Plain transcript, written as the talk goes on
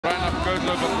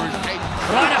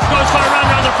Reinach goes for a run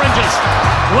around the fringes.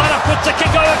 Reinach puts the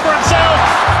kick over for himself.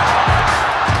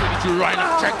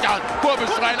 Reinach check down.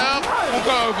 Cobus Reinach will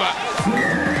go over.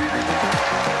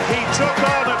 He took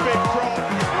on a big crop.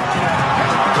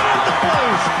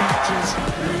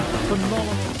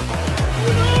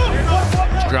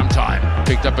 Scrum time.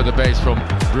 Picked up at the base from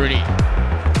Bruni.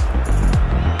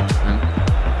 And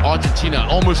Argentina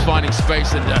almost finding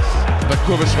space in this. But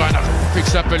Cobus Reinach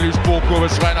picks up a loose ball.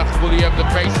 Cobus Reinach, will he have the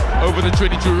pace over the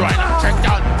 22? Reinach check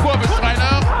down. Cobus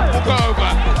Reinach will go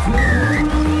over.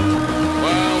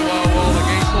 Well,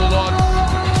 against all odds.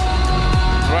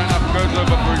 Reinach goes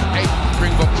over for his 8th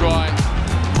Springbok try.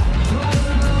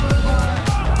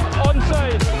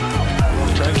 Onside.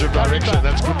 Change of direction,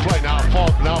 that's good play now.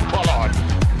 Pollard.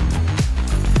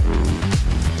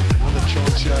 Another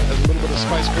chance here, a little bit of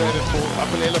space created for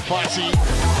Apelele Fasi.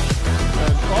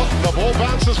 And the ball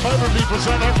bounces favorably for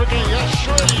South Africa. Yes,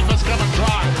 surely he must come and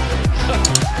try.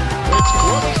 It's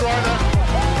Cobus Reinach.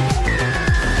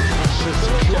 This is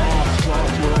class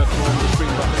work from the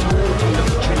Springboks. All under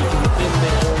the tree from within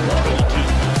their own 22.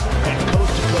 And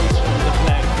coast to coast from the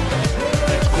flag.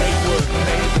 That's great work.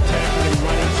 Playing the tackle and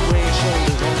running square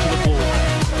shoulders onto the ball.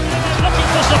 Looking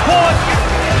for support.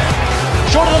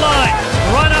 Short of the line.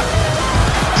 Reinach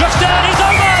drifts down. He's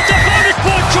over. It's a bonus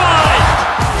point try.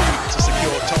 To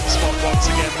secure top spot once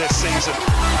again this season.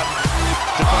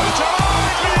 Devoto.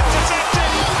 It's been intercepted.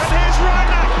 And here's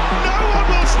Reinach. No one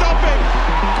will stop him.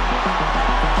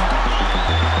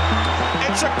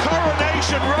 It's a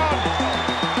coronation run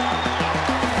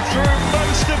through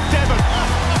most of Devon.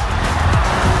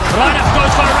 Reinach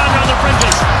goes for a run around the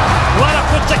fringes. Reinach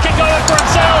puts the kick over for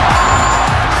himself.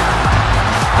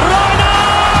 Reinach!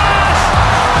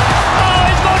 Oh,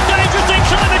 he's more dangerous than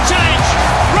climate change.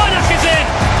 Reinach is in.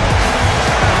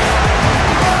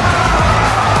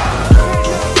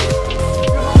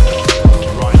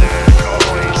 Reinach,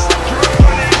 oh, he's through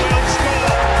and he will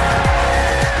score.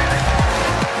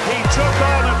 He took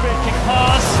on a big kick.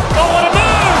 Pass. Oh, what a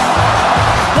move!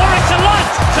 Warwick to Lunt.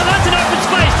 To Lunt in open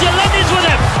space. Dielendi's with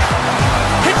him.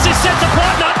 Hits his centre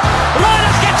partner.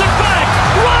 Reinach gets it back.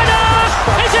 Reinach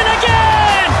is in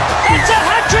again. It's a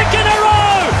hat-trick in a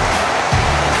row.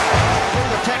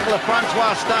 The tackle of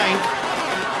Francois Steyn.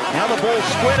 Now the ball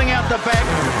squirting out the back.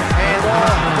 And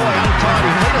oh boy, untidy.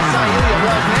 Peter Sahilia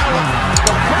was now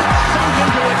the front sunk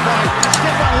into it by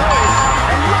Stefan Lewis.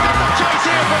 And look at the chase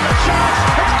here from the Sharks.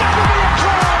 It's going to be a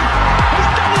try.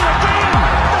 He's done it again.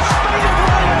 The speed of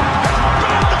Reinach has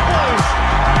burnt the Blues.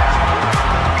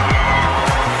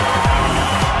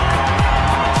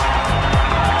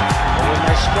 When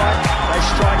they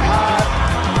strike hard.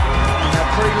 Now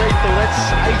pre-lethal, that's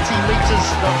 80 metres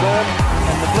they've gone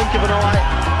in the blink of an eye.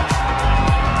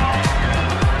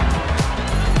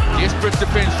 Desperate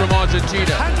defense from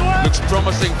Argentina. Looks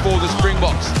promising for the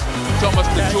Springboks. Thomas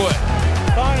Dejoy.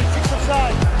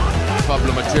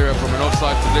 Pablo Matera from an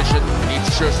offside position. Needs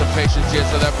to show some patience here,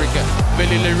 South Africa.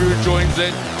 Billy Leroux joins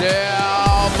in. There,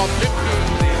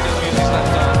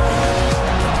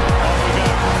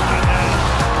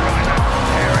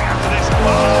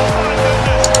 Oh!